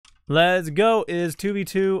Let's go is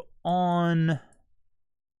 2v2 on...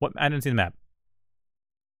 What? I didn't see the map.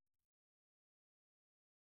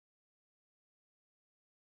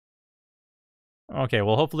 Okay,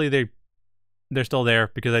 well, hopefully they're still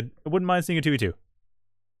there, because I wouldn't mind seeing a 2v2.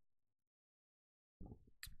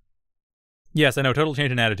 Yes, I know, total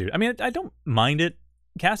change in attitude. I mean, I don't mind it.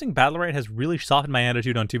 Casting Battle Right has really softened my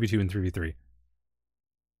attitude on 2v2 and 3v3.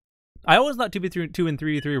 I always thought 2v2 and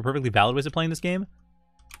 3v3 were perfectly valid ways of playing this game,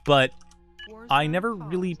 but I never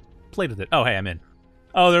really played with it. Oh, hey, I'm in.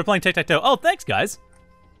 Oh, they're playing tic-tac-toe. Oh, thanks, guys.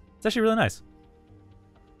 It's actually really nice.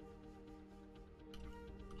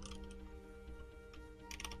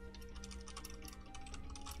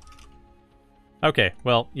 Okay,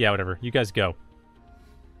 well, yeah, whatever. You guys go.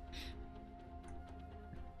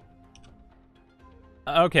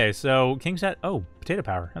 Okay, so Kingstad. Oh, Potato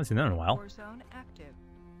Power. I haven't seen that in a while.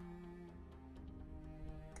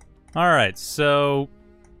 Alright, so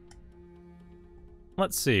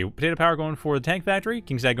let's see. Potato Power going for the Tank Factory.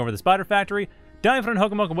 Kingstad going for the Spider Factory. DeinFreund,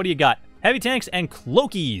 hokomoko, what do you got? Heavy tanks and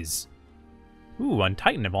Cloakies. Ooh, on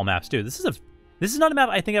Titan of all maps too. This is not a map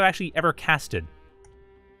I think I've actually ever casted.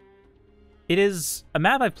 It is a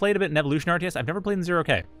map I've played a bit in Evolution RTS. I've never played in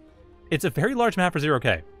 0K. It's a very large map for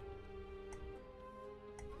 0K.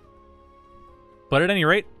 But at any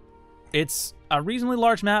rate, it's a reasonably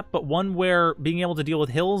large map, but one where being able to deal with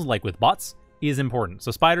hills, like with bots, is important.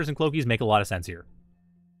 So spiders and Cloakies make a lot of sense here.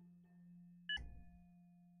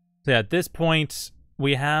 So yeah, at this point,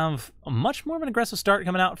 we have a much more of an aggressive start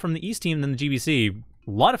coming out from the East team than the GBC.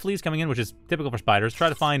 A lot of fleas coming in, which is typical for spiders. Try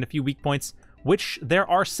to find a few weak points, which there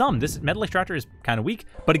are some. This metal extractor is kind of weak,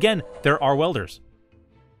 but again, there are welders.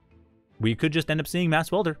 We could just end up seeing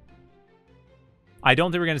Mass Welder. I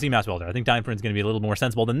don't think we're going to see Mass Welder. I think DeinFreund's going to be a little more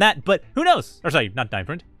sensible than that, but who knows? Or sorry, not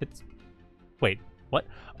DeinFreund. It's... Wait, what?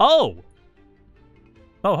 Oh!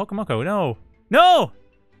 Oh, hokomoko, no. No!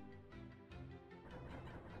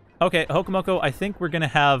 Okay, hokomoko, I think we're going to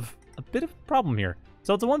have a bit of a problem here.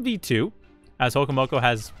 So it's a 1v2, as hokomoko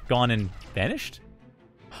has gone and vanished.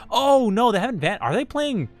 Oh, no, they haven't vanished. Are they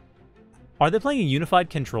playing a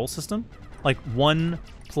unified control system? Like one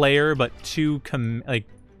player, but two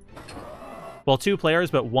well, two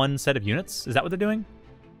players, but one set of units? Is that what they're doing?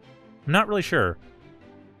 I'm not really sure.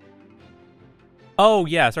 Oh,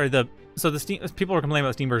 yeah, sorry, so the Steam... People are complaining about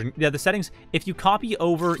the Steam version. Yeah, the settings... If you copy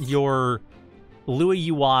over your Lua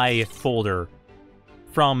UI folder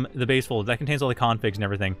from the base folder, that contains all the configs and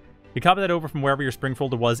everything. You copy that over from wherever your Spring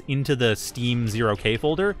folder was into the Steam 0K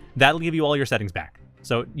folder, that'll give you all your settings back.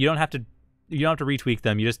 So you don't have to retweak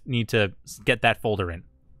them, you just need to get that folder in.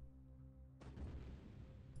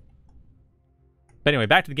 But anyway,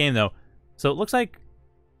 back to the game, though. So it looks like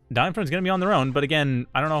DeinFreund's going to be on their own, but again,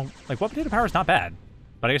 I don't know. Like, WutPotatoPower is not bad.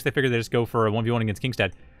 But I guess they figured they just go for a 1v1 against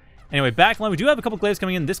Kingstad. Anyway, back line, we do have a couple glaives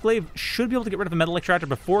coming in. This glaive should be able to get rid of a metal extractor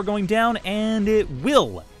before going down, and it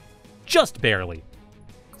will. Just barely.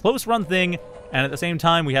 Close run thing, and at the same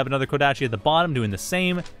time, we have another Kodachi at the bottom doing the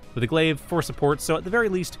same with a glaive for support. So at the very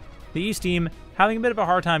least, the East team having a bit of a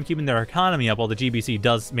hard time keeping their economy up while the GBC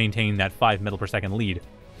does maintain that 5 metal per second lead.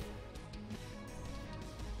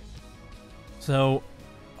 So,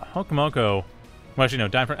 hokomoko... Well, actually, no,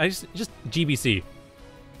 DeinFreund... Just GBC.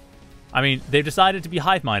 I mean, they've decided to be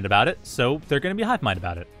hive mind about it, so they're going to be hive mind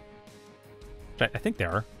about it. I think they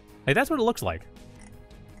are. Like, that's what it looks like.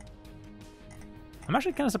 I'm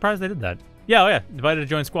actually kind of surprised they did that. Yeah, oh yeah, divided to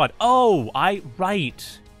join squad. Oh,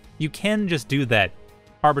 right. You can just do that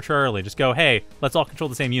arbitrarily. Just go, hey, let's all control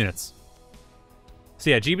the same units.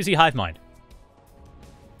 So yeah, GBC hive mind.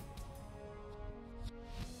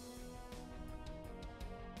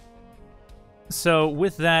 So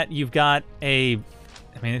with that, you've got a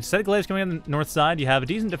set of glaives coming on the north side. You have a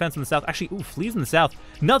decent defense in the south. Actually, ooh, fleas in the south.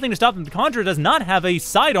 Nothing to stop them. The Conjurer does not have a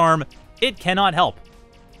sidearm. It cannot help.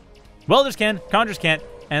 Welders can. Conjurers can't.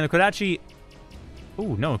 And the Kodachi...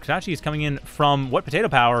 Ooh, no. Kodachi is coming in from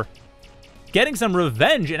WutPotatoPower. Getting some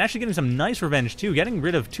revenge, and actually getting some nice revenge, too. Getting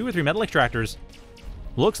rid of 2 or 3 metal extractors.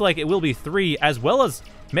 Looks like it will be 3, as well as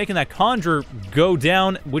making that Conjurer go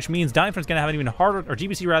down, which means DeinFreund's going to have an even harder... Or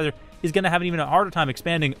GBC, rather, is going to have an even harder time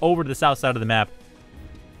expanding over to the south side of the map.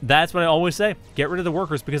 That's what I always say. Get rid of the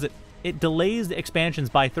workers, because it delays the expansions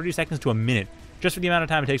by 30 seconds to a minute, just for the amount of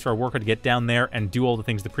time it takes for a worker to get down there and do all the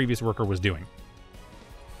things the previous worker was doing.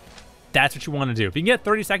 That's what you want to do. If you can get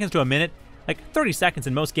 30 seconds to a minute, like 30 seconds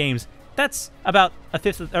in most games, that's about a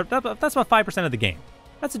fifth, that's about 5% of the game.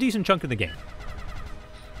 That's a decent chunk of the game.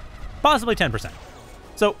 Possibly 10%.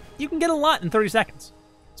 So you can get a lot in 30 seconds.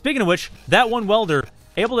 Speaking of which, that one welder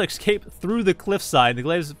able to escape through the cliffside. The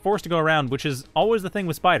glaive is forced to go around, which is always the thing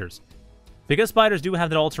with spiders. Because spiders do have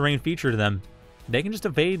that all-terrain feature to them, they can just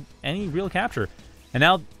evade any real capture. And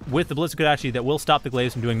now, with the Blitz of Kodachi, that will stop the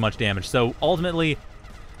Glaives from doing much damage. So, ultimately,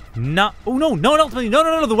 not... Oh, no, no, ultimately,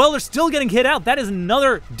 no, the Welder's still getting hit out. That is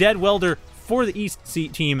another dead Welder for the East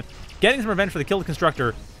team, getting some revenge for the killed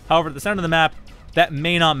Constructor. However, at the center of the map, that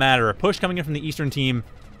may not matter. A push coming in from the Eastern team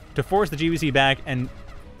to force the GBC back and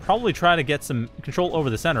probably try to get some control over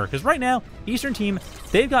the center. Because right now, Eastern team,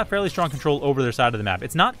 they've got fairly strong control over their side of the map.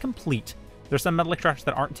 It's not complete. There's some metal extractors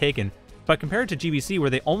that aren't taken. But compared to GBC, where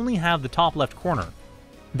they only have the top left corner,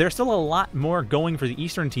 there's still a lot more going for the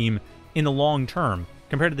Eastern team in the long term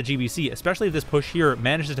compared to the GBC, especially if this push here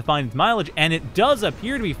manages to find its mileage, and it does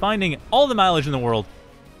appear to be finding all the mileage in the world.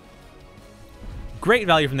 Great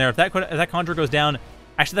value from there. If that Conjurer goes down,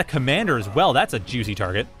 actually that Commander as well, that's a juicy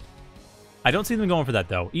target. I don't see them going for that,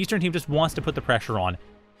 though. Eastern team just wants to put the pressure on.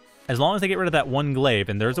 As long as they get rid of that one Glaive,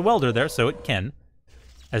 and there's a Welder there, so it can.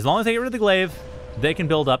 As long as they get rid of the Glaive, they can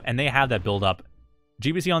build up, and they have that build up.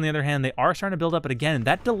 GBC, on the other hand, they are starting to build up, but again,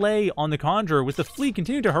 that delay on the Conjurer with the fleet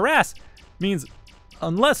continuing to harass means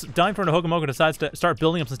unless DeinFreund and hokomoko decides to start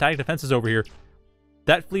building up some static defenses over here,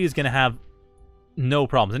 that fleet is going to have no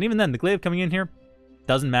problems. And even then, the Glaive coming in here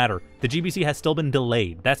doesn't matter. The GBC has still been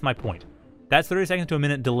delayed. That's my point. That's 30 seconds to a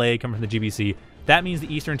minute delay coming from the GBC. That means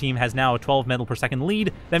the Eastern team has now a 12 metal per second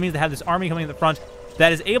lead. That means they have this army coming in the front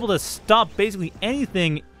that is able to stop basically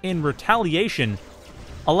anything in retaliation,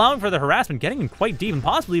 allowing for the harassment, getting in quite deep, and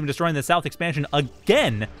possibly even destroying the south expansion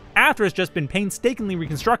again after it's just been painstakingly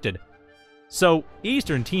reconstructed. So,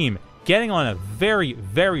 Eastern team getting on a very,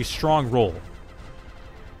 very strong roll.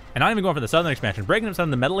 And not even going for the southern expansion, breaking up some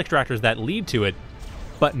of the metal extractors that lead to it,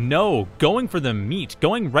 but no, going for the meat,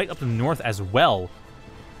 going right up to the north as well.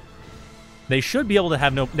 They should be able to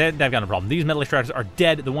have no... They've got no problem. These metal extractors are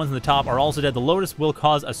dead. The ones on the top are also dead. The Lotus will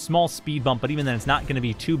cause a small speed bump, but even then it's not going to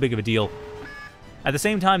be too big of a deal. At the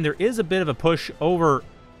same time, there is a bit of a push over...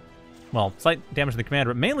 Well, slight damage to the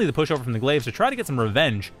commander, but mainly the push over from the Glaives to try to get some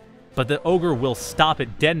revenge. But the Ogre will stop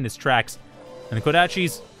it dead in its tracks. And the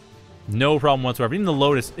Kodachis, no problem whatsoever. Even the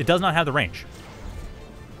Lotus, it does not have the range.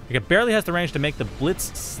 Like, it barely has the range to make the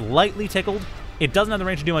Blitz slightly tickled. It doesn't have the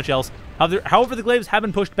range to do much else. However, the Glaives have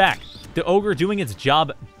been pushed back. The Ogre doing its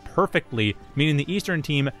job perfectly, meaning the Eastern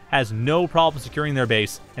team has no problem securing their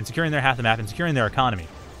base and securing their half the map and securing their economy.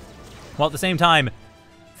 While at the same time,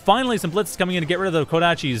 finally some Blitzes coming in to get rid of the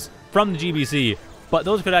Kodachis from the GBC, but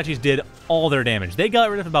those Kodachis did all their damage. They got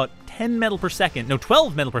rid of about 10 metal per second, no,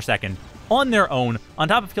 12 metal per second on their own, on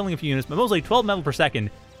top of killing a few units, but mostly 12 metal per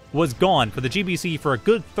second was gone for the GBC for a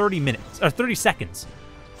good 30 minutes, or 30 seconds.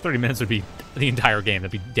 30 minutes would be the entire game.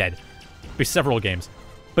 That'd be dead. It'd be several games.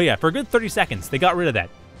 But yeah, for a good 30 seconds, they got rid of that.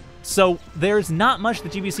 So there's not much the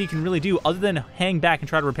GBC can really do other than hang back and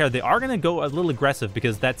try to repair. They are going to go a little aggressive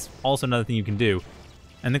because that's also another thing you can do.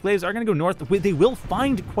 And the Glaives are going to go north. They will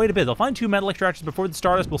find quite a bit. They'll find 2 metal extractors before the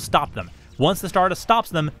Stardust will stop them. Once the Stardust stops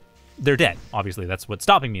them, they're dead. Obviously, that's what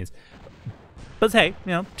stopping means. But hey,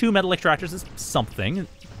 you know, 2 metal extractors is something.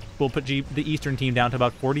 We'll put the Eastern team down to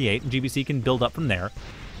about 48, and GBC can build up from there.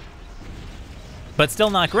 But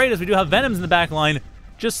still not great, as we do have Venoms in the back line,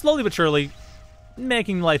 just slowly but surely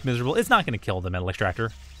making life miserable. It's not going to kill the metal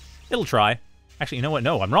extractor. It'll try. Actually, you know what?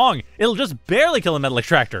 No, I'm wrong. It'll just barely kill the metal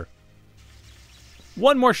extractor.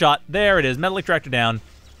 One more shot. There it is. Metal extractor down.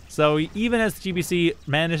 So even as the GBC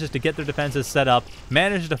manages to get their defenses set up,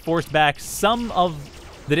 manages to force back some of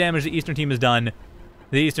the damage the Eastern team has done,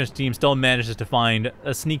 the Eastern team still manages to find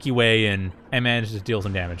a sneaky way in and manages to deal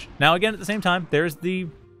some damage. Now, again, at the same time, there's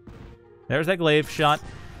that Glaive shot.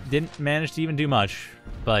 Didn't manage to even do much,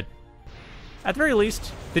 but at the very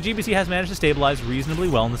least, the GBC has managed to stabilize reasonably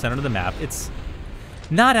well in the center of the map. It's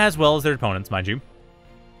not as well as their opponents, mind you.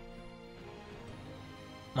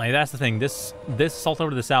 Like, that's the thing. This assault over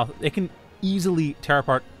to the south, it can easily tear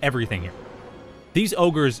apart everything here. These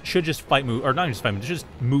Ogres should just move, or not just fight move, just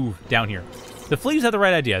move down here. The Fleas have the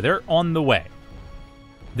right idea. They're on the way.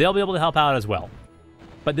 They'll be able to help out as well.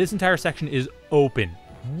 But this entire section is open.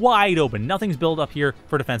 Wide open. Nothing's built up here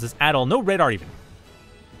for defenses at all. No radar even.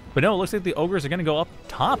 But no, it looks like the Ogres are going to go up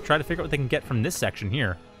top, try to figure out what they can get from this section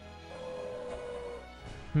here.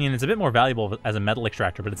 I mean, it's a bit more valuable as a metal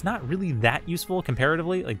extractor, but it's not really that useful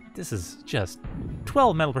comparatively. Like, this is just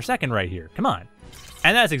 12 metal per second right here. Come on.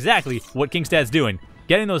 And that's exactly what Kingstad's doing.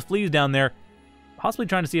 Getting those Fleas down there, possibly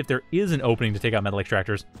trying to see if there is an opening to take out metal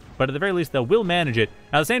extractors. But at the very least, they will manage it.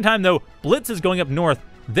 At the same time, though, Blitz is going up north.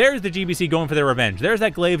 There's the GBC going for their revenge. There's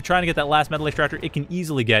that Glaive trying to get that last metal extractor it can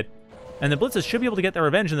easily get. And the Blitzes should be able to get their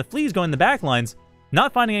revenge. And the Fleas going in the back lines,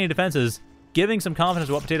 not finding any defenses, giving some confidence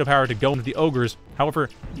to WutPotatoPower to go into the Ogres. However,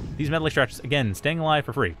 these metal extractors, again, staying alive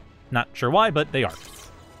for free. Not sure why, but they are.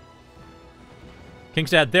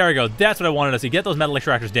 Kingstad, there we go. That's what I wanted to see. Get those metal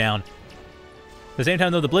extractors down. At the same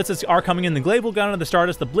time, though, the blitzes are coming in. The glaive will go down to the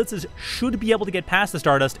Stardust. The blitzes should be able to get past the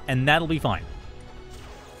Stardust, and that'll be fine.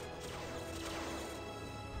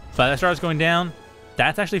 But that Stardust going down,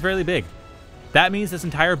 that's actually fairly big. That means this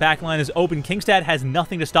entire backline is open. Kingstad has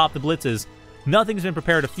nothing to stop the blitzes. Nothing's been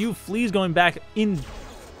prepared. A few fleas going back in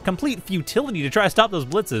complete futility to try to stop those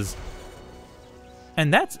blitzes.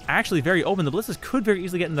 And that's actually very open. The blitzes could very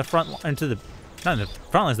easily get in the front, into the, not in the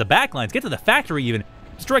front lines, the back lines, get to the factory even,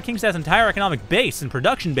 destroy Kingstad's entire economic base and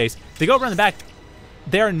production base. They go around the back.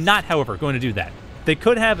 They are not, however, going to do that. They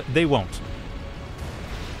could have, they won't.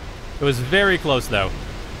 It was very close, though.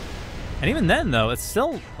 And even then, though, it's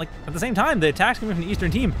still, like, at the same time, the attacks coming from the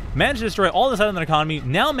Eastern team managed to destroy all the Southern economy,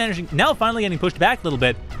 now finally getting pushed back a little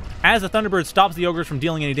bit. As the Thunderbird stops the Ogres from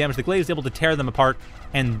dealing any damage, the Glaive is able to tear them apart,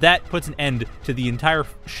 and that puts an end to the entire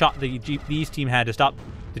shot the East team had to stop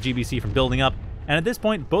the GBC from building up. And at this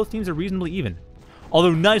point, both teams are reasonably even.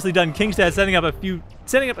 Although nicely done, Kingstad setting up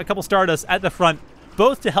a couple Stardusts at the front,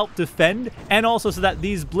 both to help defend, and also so that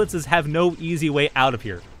these blitzes have no easy way out of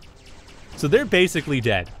here. So they're basically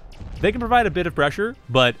dead. They can provide a bit of pressure,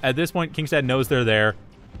 but at this point, Kingstad knows they're there,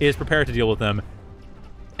 is prepared to deal with them,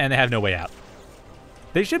 and they have no way out.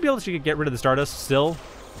 They should be able to get rid of the Stardust still,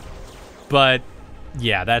 but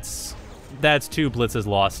yeah, that's 2 blitzes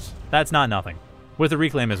lost. That's not nothing. With the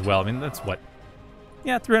reclaim as well, I mean, that's what?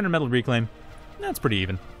 Yeah, 300 metal reclaim. That's pretty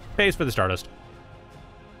even. Pays for the Stardust.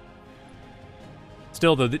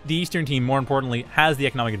 Still, though, the Eastern team, more importantly, has the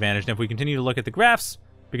economic advantage, and if we continue to look at the graphs,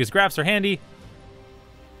 because graphs are handy,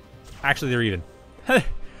 actually, they're even.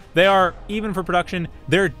 They are even for production.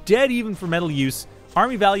 They're dead even for metal use.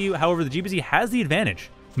 Army value, however, the GBC has the advantage,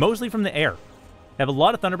 mostly from the air. They have a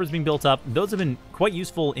lot of Thunderbirds being built up. Those have been quite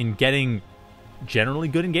useful in getting generally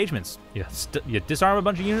good engagements. You disarm a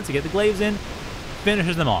bunch of units, you get the Glaives in,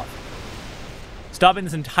 finishes them off. Stopping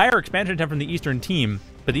this entire expansion attempt from the Eastern team,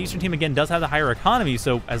 but the Eastern team, again, does have the higher economy,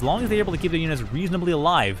 so as long as they're able to keep their units reasonably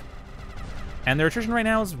alive, and their attrition right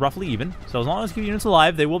now is roughly even, so as long as they keep units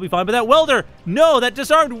alive, they will be fine. But that welder! No, that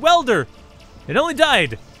disarmed welder! It only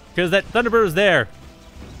died because that Thunderbird was there.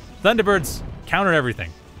 Thunderbirds counter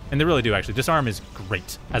everything. And they really do, actually. Disarm is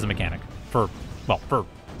great as a mechanic for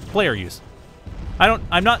player use.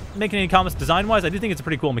 I'm not making any comments design-wise. I do think it's a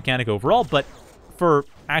pretty cool mechanic overall, but for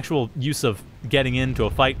actual use of getting into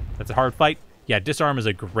a fight that's a hard fight, yeah, disarm is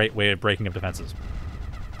a great way of breaking up defenses.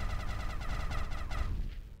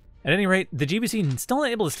 At any rate, the GBC still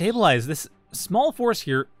not able to stabilize. This small force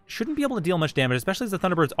here shouldn't be able to deal much damage, especially as the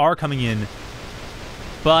Thunderbirds are coming in.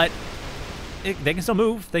 But they can still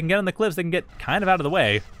move. They can get on the cliffs. They can get kind of out of the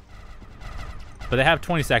way. But they have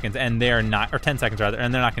 20 seconds, and they are not, or 10 seconds rather,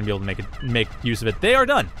 and they're not going to be able to make use of it. They are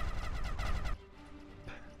done.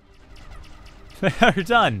 They are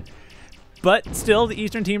done. But still, the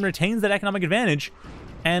Eastern team retains that economic advantage,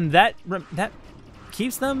 and that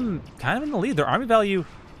keeps them kind of in the lead. Their army value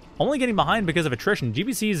only getting behind because of attrition.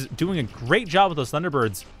 GBC's doing a great job with those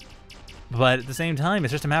Thunderbirds, but at the same time,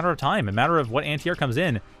 it's just a matter of time, a matter of what anti-air comes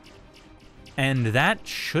in, and that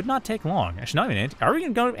should not take long. Actually, not even are we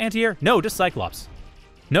going to go anti-air? No, just Cyclops.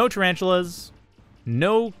 No Tarantulas,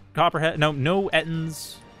 no Copperhead, no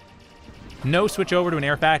Ettins, no switch over to an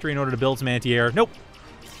air factory in order to build some anti-air. Nope.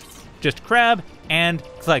 Just Crab and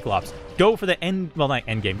Cyclops. Go for the not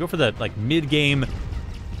end game. Go for the mid-game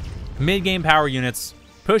power units.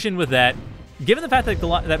 Push in with that. Given the fact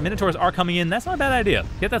that Minotaurs are coming in, that's not a bad idea.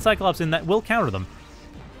 Get that Cyclops in, that will counter them.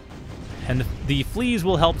 And the fleas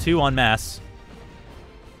will help too en masse.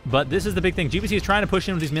 But this is the big thing. GBC is trying to push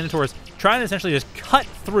in with these Minotaurs, trying to essentially just cut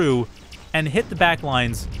through and hit the back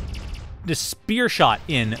lines, just spear shot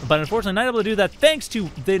in. But unfortunately not able to do that thanks to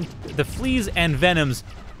the fleas and venoms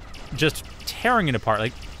just tearing it apart,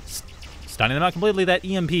 like stunning them out completely. That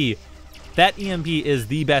EMP is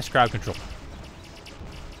the best crowd control.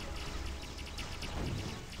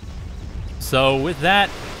 So with that,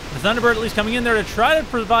 the Thunderbird at least coming in there to try to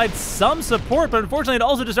provide some support, but unfortunately it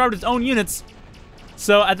also disarmed its own units.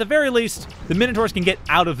 So at the very least, the Minotaurs can get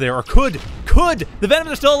out of there, or could. The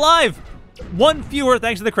Venoms are still alive. One fewer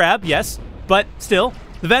thanks to the Crab, yes, but still,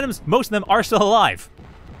 the Venoms, most of them are still alive.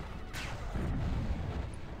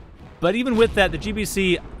 But even with that, the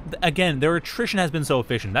GBC, again, their attrition has been so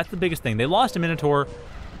efficient. That's the biggest thing. They lost a Minotaur.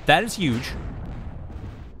 That is huge.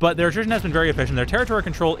 But their attrition has been very efficient. Their territory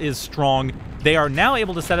control is strong. They are now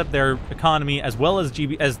able to set up their economy as well as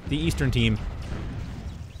the Eastern team.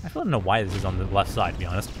 I don't know why this is on the left side, to be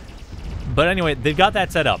honest. But anyway, they've got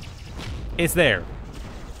that set up. It's there.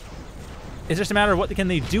 It's just a matter of what can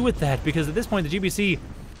they do with that, because at this point, the GBC,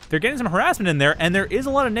 they're getting some harassment in there, and there is a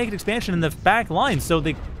lot of naked expansion in the back line, so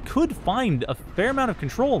they could find a fair amount of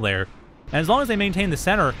control there. And as long as they maintain the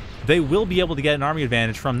center, they will be able to get an army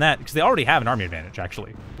advantage from that, because they already have an army advantage,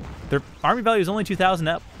 actually. Their army value is only 2,000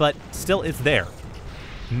 up, but still it's there.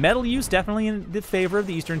 Metal use definitely in the favor of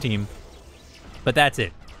the Eastern team, but that's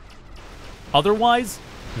it. Otherwise,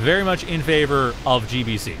 very much in favor of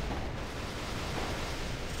GBC.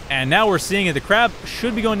 And now we're seeing it. The crab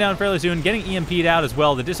should be going down fairly soon, getting EMP'd out as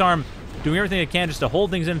well. The disarm doing everything it can just to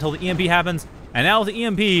hold things in until the EMP happens. And now with the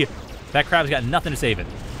EMP, that crab's got nothing to save it.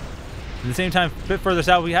 At the same time, a bit further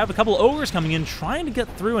south, we have a couple ogres coming in, trying to get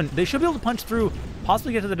through, and they should be able to punch through,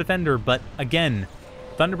 possibly get to the defender, but again,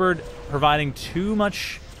 Thunderbird providing too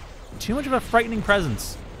much of a frightening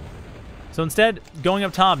presence. So instead, going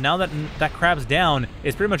up top, now that that crab's down,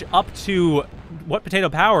 it's pretty much up to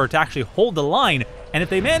WutPotatoPower to actually hold the line, and if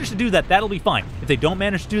they manage to do that, that'll be fine. If they don't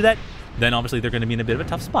manage to do that, then obviously they're going to be in a bit of a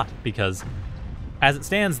tough spot, because as it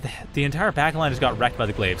stands, the entire back line has got wrecked by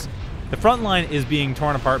the glaives. The front line is being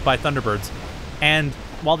torn apart by Thunderbirds, and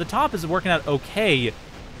while the top is working out okay,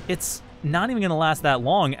 it's not even going to last that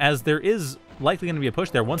long, as there is likely going to be a push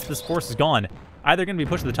there once this force is gone. Either going to be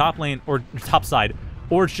pushed to the top lane, or top side,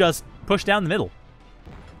 or just pushed down the middle.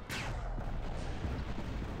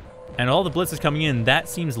 And all the blitzes coming in, that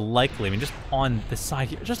seems likely. I mean, just on the side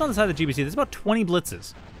here, just on the side of the GBC, there's about 20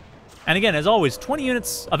 blitzes. And again, as always, 20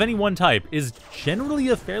 units of any one type is generally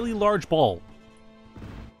a fairly large ball.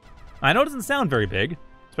 I know it doesn't sound very big,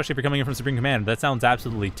 especially if you're coming in from Supreme Command. That sounds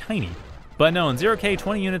absolutely tiny. But no, in 0K,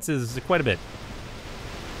 20 units is quite a bit.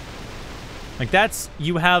 Like, that's,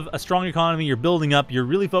 you have a strong economy, you're building up, you're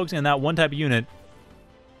really focusing on that one type of unit,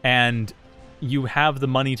 and you have the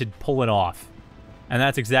money to pull it off. And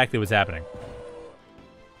that's exactly what's happening.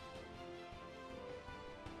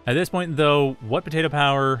 At this point, though,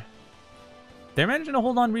 WutPotatoPower, they're managing to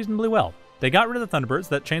hold on reasonably well. They got rid of the Thunderbirds.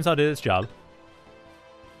 That chainsaw did its job.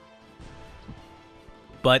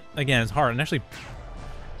 But, again, it's hard. And actually,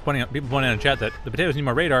 people pointing out in chat that the potatoes need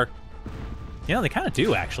more radar. You know, they kind of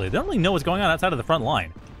do, actually. They don't really know what's going on outside of the front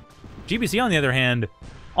line. GBC, on the other hand,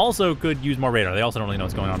 also could use more radar. They also don't really know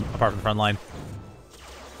what's going on apart from the front line.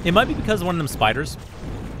 It might be because of one of them spiders.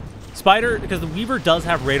 Spider, because the Weaver does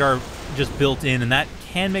have radar just built in, and that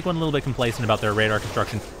can make one a little bit complacent about their radar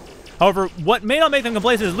construction. However, what may not make them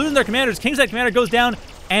complacent is losing their commanders. Kingstad commander goes down,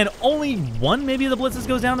 and only one maybe of the blitzes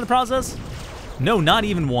goes down in the process? No, not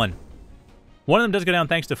even one. One of them does go down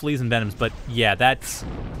thanks to fleas and venoms, but yeah, that's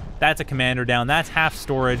a commander down. That's half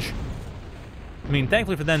storage. I mean,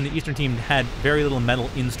 thankfully for them, the Eastern team had very little metal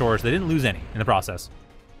in storage. They didn't lose any in the process.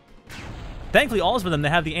 Thankfully, also for them, they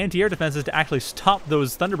have the anti-air defenses to actually stop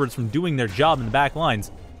those Thunderbirds from doing their job in the back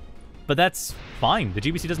lines. But that's fine. The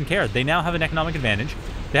GBC doesn't care. They now have an economic advantage.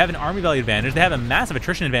 They have an army value advantage. They have a massive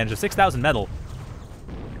attrition advantage of 6,000 metal.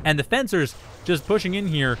 And the fencers just pushing in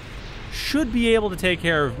here should be able to take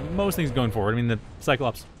care of most things going forward. I mean, the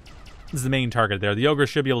Cyclops is the main target there. The Ogre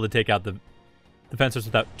should be able to take out the fencers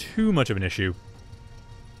without too much of an issue.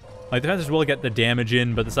 Like, the fencers will get the damage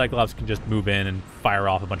in, but the Cyclops can just move in and fire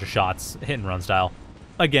off a bunch of shots, hit and run style.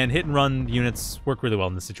 Again, hit and run units work really well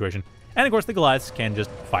in this situation. And of course, the Goliaths can just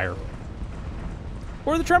fire.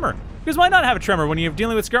 Or the Tremor. Because why not have a Tremor when you're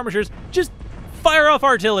dealing with skirmishers? Just fire off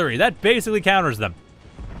artillery. That basically counters them.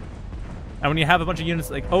 And when you have a bunch of units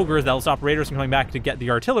like Ogres that'll stop Raiders from coming back to get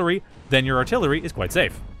the artillery, then your artillery is quite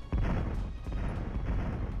safe.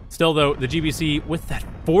 Still, though, the GBC, with that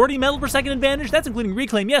 40 metal per second advantage, that's including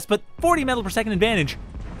reclaim, yes, but 40 metal per second advantage.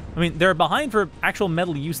 I mean, they're behind for actual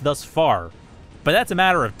metal use thus far, but that's a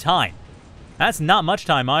matter of time. That's not much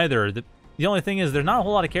time either. The only thing is there's not a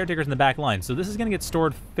whole lot of caretakers in the back line, so this is going to get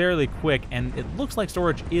stored fairly quick, and it looks like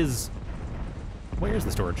storage is... Where is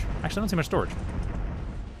the storage? Actually, I don't see much storage.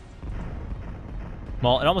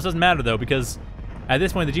 Well, it almost doesn't matter, though, because at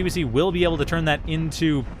this point, the GBC will be able to turn that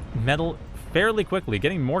into metal fairly quickly,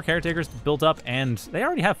 getting more caretakers built up, and they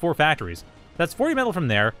already have 4 factories. That's 40 metal from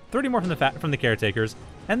there, 30 more from the caretakers,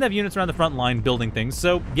 and they have units around the front line building things,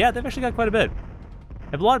 so yeah, they've actually got quite a bit.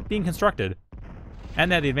 They have a lot being constructed,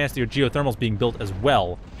 and they have the advanced geothermals being built as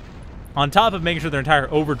well, on top of making sure their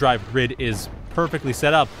entire overdrive grid is perfectly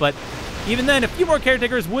set up, but even then, a few more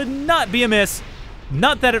caretakers would not be amiss.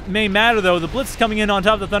 Not that it may matter, though. The Blitz is coming in on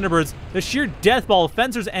top of the Thunderbirds. The sheer death ball of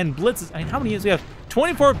fencers and blitzes. I mean, how many units do we have?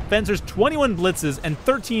 24 fencers, 21 blitzes, and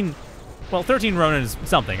 13... Well, 13 Ronin is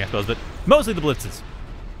something, I suppose, but mostly the blitzes.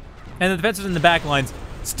 And then the fencers in the back lines.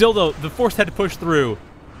 Still, though, the force had to push through.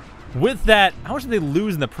 With that, how much did they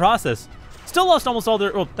lose in the process? Still lost almost all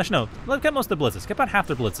their... Well, actually, no. They kept most of the blitzes. Kept about half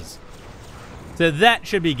their blitzes. So that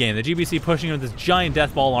should be a game. The GBC pushing in with this giant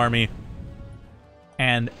death ball army.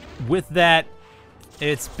 And with that,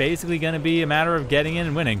 it's basically going to be a matter of getting in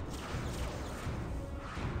and winning.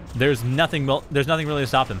 There's nothing really to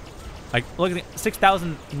stop them. Like, look at the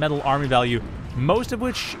 6,000 metal army value, most of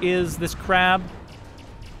which is this crab.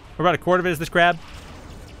 Or about a quarter of it is this crab.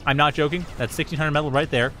 I'm not joking. That's 1,600 metal right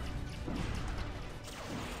there.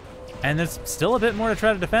 And there's still a bit more to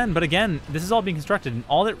try to defend, but again, this is all being constructed, and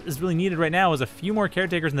all that is really needed right now is a few more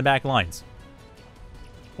caretakers in the back lines.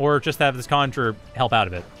 Or just have this Conjurer help out a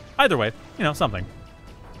bit. Either way, you know, something.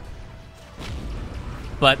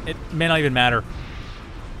 But it may not even matter.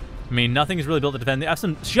 I mean, nothing is really built to defend. They have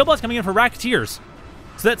some shield blocks coming in for Racketeers.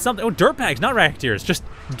 So that's something. Oh, Dirtbags, not Racketeers. Just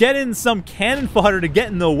get in some cannon fodder to get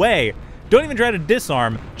in the way. Don't even try to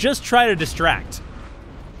disarm. Just try to distract.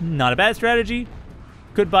 Not a bad strategy.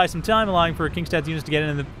 Could buy some time, allowing for Kingstad's units to get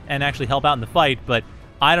in and actually help out in the fight, but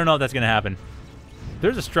I don't know if that's going to happen.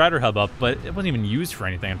 There's a Strider hub up, but it wasn't even used for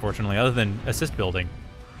anything, unfortunately, other than assist building.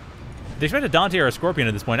 They expect a Dante or a Scorpion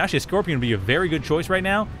at this point. Actually, a Scorpion would be a very good choice right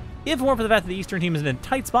now, if it weren't for the fact that the Eastern team is in a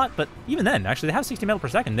tight spot, but even then, actually, they have 60 metal per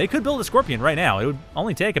second. They could build a Scorpion right now. It would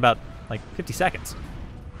only take about, like, 50 seconds.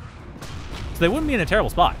 So they wouldn't be in a terrible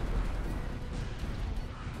spot.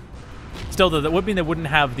 Still, though, that would mean they wouldn't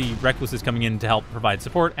have the Recluses coming in to help provide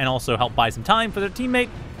support and also help buy some time for their teammate,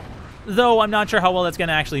 though I'm not sure how well that's going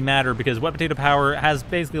to actually matter because WutPotatoPower has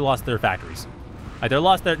basically lost their factories. They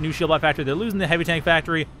lost their new shield block factory, they're losing the heavy tank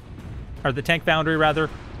factory, or the tank foundry, rather,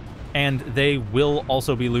 and they will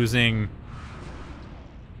also be losing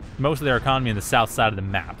most of their economy in the south side of the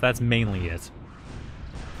map. That's mainly it.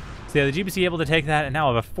 So yeah, the GBC able to take that and now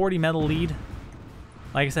have a 40 metal lead.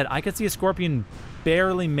 Like I said, I could see a Scorpion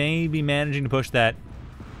barely maybe managing to push that.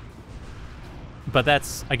 But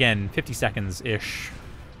that's, again, 50 seconds-ish.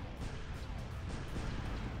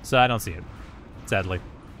 So I don't see it, sadly.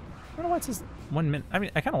 I don't know why it says 1 minute. I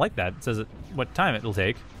mean, I kind of like that. It says what time it'll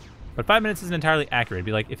take. But 5 minutes isn't entirely accurate. It'd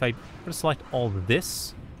be like, if I were to select all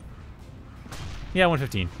this. Yeah,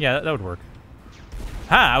 1:15. Yeah, that would work.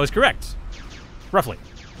 Ha! I was correct. Roughly.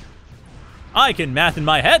 I can math in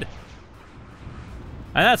my head!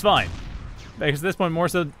 And that's fine. Because at this point, more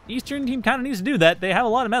so, the Eastern team kind of needs to do that. They have a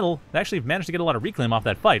lot of metal. They actually managed to get a lot of reclaim off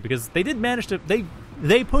that fight, because they did manage to...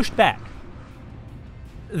 They pushed back.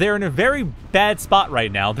 They're in a very bad spot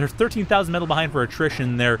right now. They're 13,000 metal behind for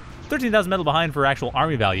attrition. They're 13,000 metal behind for actual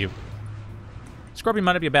army value. Scorpion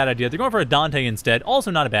might not be a bad idea. They're going for a Dante instead.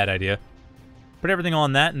 Also not a bad idea. Put everything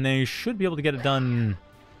on that, and they should be able to get it done...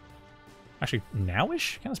 Actually,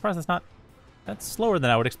 now-ish? Kind of surprised that's not... That's slower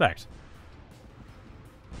than I would expect.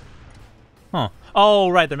 Huh. Oh,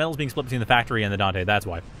 right. The metal's being split between the factory and the Dante. That's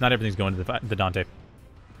why. Not everything's going to the Dante. If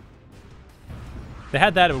they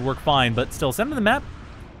had that, it would work fine, but still, center of the map,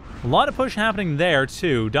 a lot of push happening there,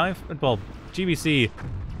 too. Well, GBC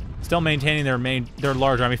still maintaining their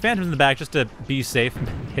large army. Phantoms in the back just to be safe,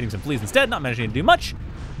 hitting some fleas instead, not managing to do much.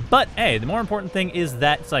 But, hey, the more important thing is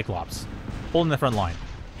that Cyclops holding the front line.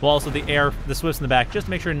 Well, also the Swifts in the back, just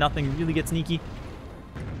to make sure nothing really gets sneaky.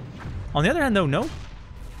 On the other hand, though,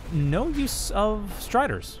 no use of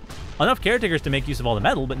Striders. Enough caretakers to make use of all the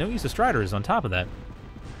metal, but no use of Striders on top of that.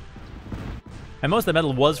 And most of the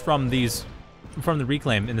metal was from the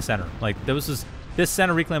reclaim in the center. Like, this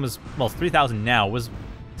center reclaim was, well, 3,000 now, was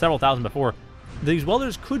several thousand before. These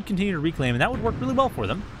welders could continue to reclaim, and that would work really well for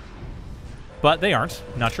them. But they aren't.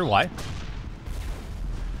 Not sure why.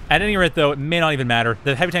 At any rate, though, it may not even matter.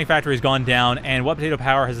 The heavy tank factory has gone down, and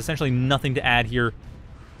WutPotatoPower has essentially nothing to add here.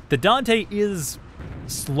 The Dante is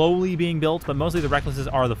slowly being built, but mostly the Recluses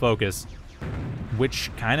are the focus,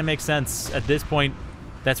 which kind of makes sense at this point.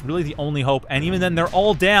 That's really the only hope, and even then, they're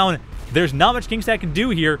all down. There's not much Kingstad can do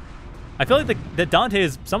here. I feel like that Dante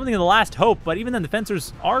is something of the last hope, but even then, the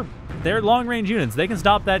Fencers they're long-range units. They can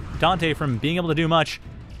stop that Dante from being able to do much,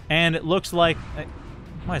 and it looks like...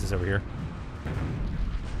 Why is this over here?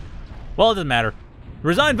 Well, it doesn't matter.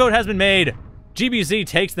 Resign vote has been made. GBC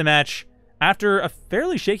takes the match after a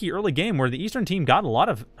fairly shaky early game where the Eastern team got a lot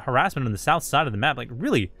of harassment on the south side of the map. Like,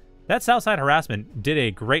 really, that south side harassment did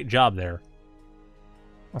a great job there.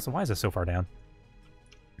 Also, why is this so far down?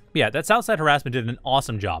 Yeah, that south side harassment did an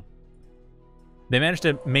awesome job. They managed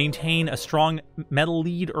to maintain a strong metal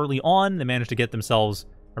lead early on. They managed to get themselves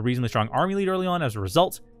a reasonably strong army lead early on as a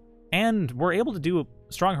result. And were able to do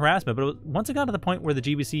strong harassment, but once it got to the point where the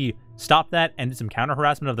GBC stopped that and did some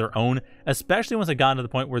counter-harassment of their own, especially once it got to the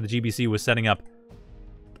point where the GBC was setting up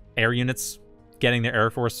air units, getting their air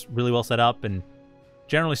force really well set up, and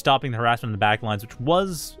generally stopping the harassment in the back lines, which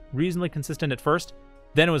was reasonably consistent at first,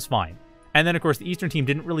 then it was fine. And then, of course, the Eastern team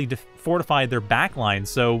didn't really fortify their back lines,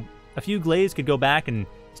 so a few Glaives could go back and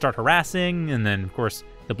start harassing, and then, of course,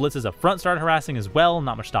 the blitzes up front started harassing as well.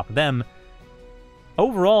 Not much stopped them.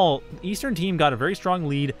 Overall, the Eastern team got a very strong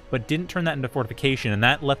lead, but didn't turn that into fortification, and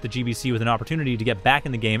that left the GBC with an opportunity to get back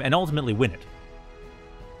in the game and ultimately win it.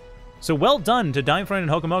 So well done to DeinFreund and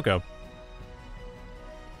Hokomoko.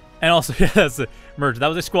 And also, yeah, that's a merge. That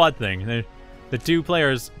was a squad thing. The two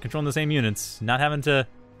players controlling the same units, not having to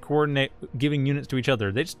coordinate giving units to each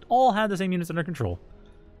other. They just all have the same units under control.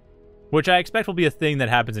 Which I expect will be a thing that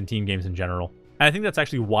happens in team games in general. And I think that's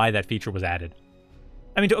actually why that feature was added.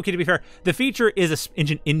 I mean, okay, to be fair, the feature is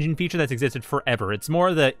an engine feature that's existed forever. It's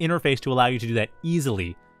more the interface to allow you to do that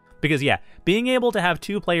easily. Because, yeah, being able to have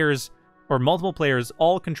two players or multiple players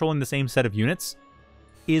all controlling the same set of units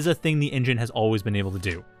is a thing the engine has always been able to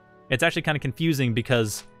do. It's actually kind of confusing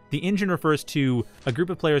because the engine refers to a group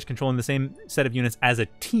of players controlling the same set of units as a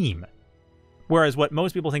team. Whereas what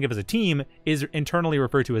most people think of as a team is internally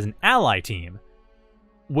referred to as an ally team,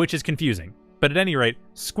 which is confusing. But at any rate,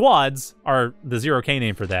 squads are the 0K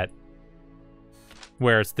name for that,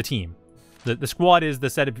 where it's the team. The squad is the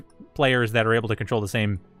set of players that are able to control the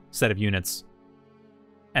same set of units.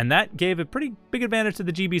 And that gave a pretty big advantage to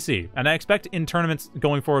the GBC. And I expect in tournaments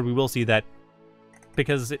going forward we will see that,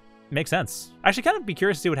 because it makes sense. I should kind of be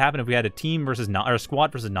curious to see what happened if we had a team versus or a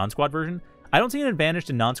squad versus non-squad version. I don't see an advantage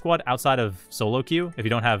to non-squad outside of solo queue if you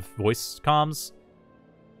don't have voice comms.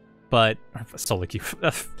 But solo queue,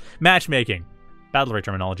 matchmaking, battle rate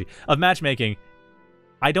terminology of matchmaking.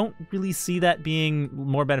 I don't really see that being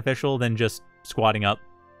more beneficial than just squatting up.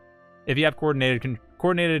 If you have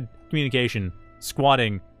coordinated communication,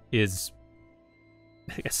 squatting is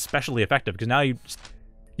especially effective because now you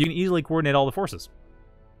can easily coordinate all the forces.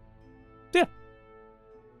 Yeah.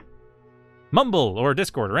 Mumble or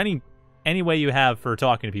Discord or any way you have for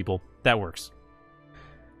talking to people, that works.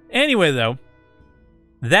 Anyway, though,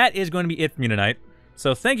 that is going to be it from me tonight.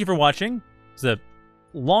 So thank you for watching. It's the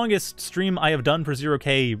longest stream I have done for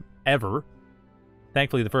 0K ever.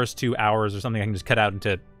 Thankfully, the first 2 hours or something I can just cut out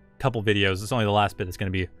into a couple videos. It's only the last bit that's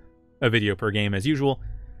going to be a video per game as usual.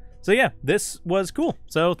 So yeah, this was cool.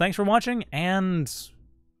 So thanks for watching, and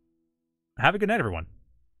have a good night, everyone.